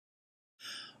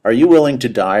Are you willing to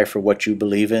die for what you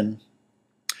believe in?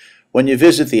 When you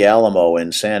visit the Alamo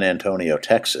in San Antonio,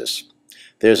 Texas,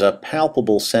 there's a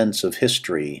palpable sense of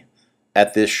history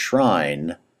at this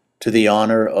shrine to the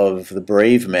honor of the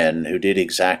brave men who did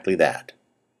exactly that,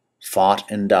 fought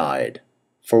and died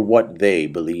for what they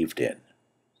believed in.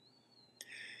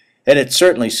 And it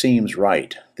certainly seems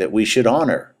right that we should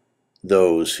honor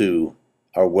those who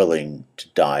are willing to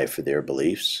die for their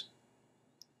beliefs.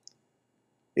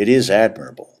 It is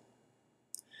admirable.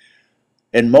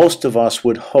 And most of us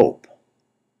would hope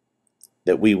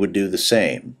that we would do the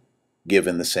same,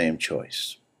 given the same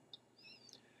choice.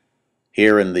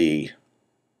 Here in the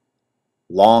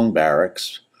long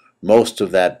barracks, most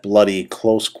of that bloody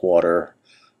close-quarter,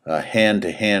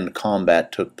 hand-to-hand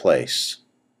combat took place.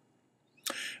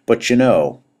 But you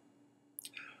know,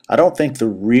 I don't think the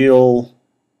real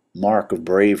mark of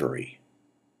bravery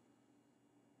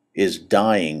is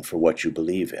dying for what you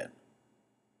believe in.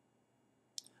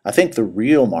 I think the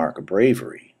real mark of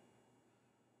bravery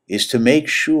is to make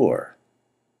sure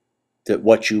that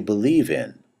what you believe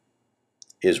in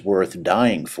is worth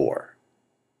dying for.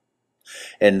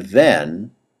 And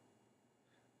then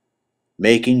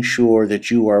making sure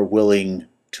that you are willing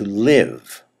to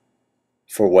live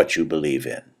for what you believe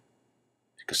in.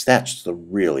 Because that's the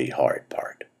really hard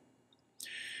part.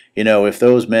 You know, if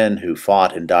those men who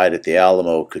fought and died at the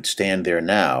Alamo could stand there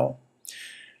now,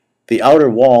 the outer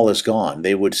wall is gone.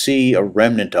 They would see a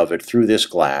remnant of it through this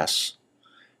glass,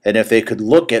 and if they could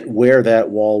look at where that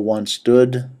wall once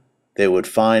stood, they would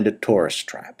find a tourist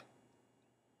trap.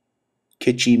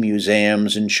 Kitschy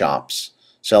museums and shops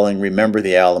selling Remember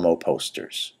the Alamo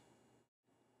posters.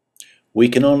 We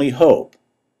can only hope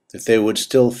that they would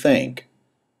still think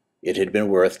it had been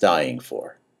worth dying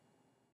for.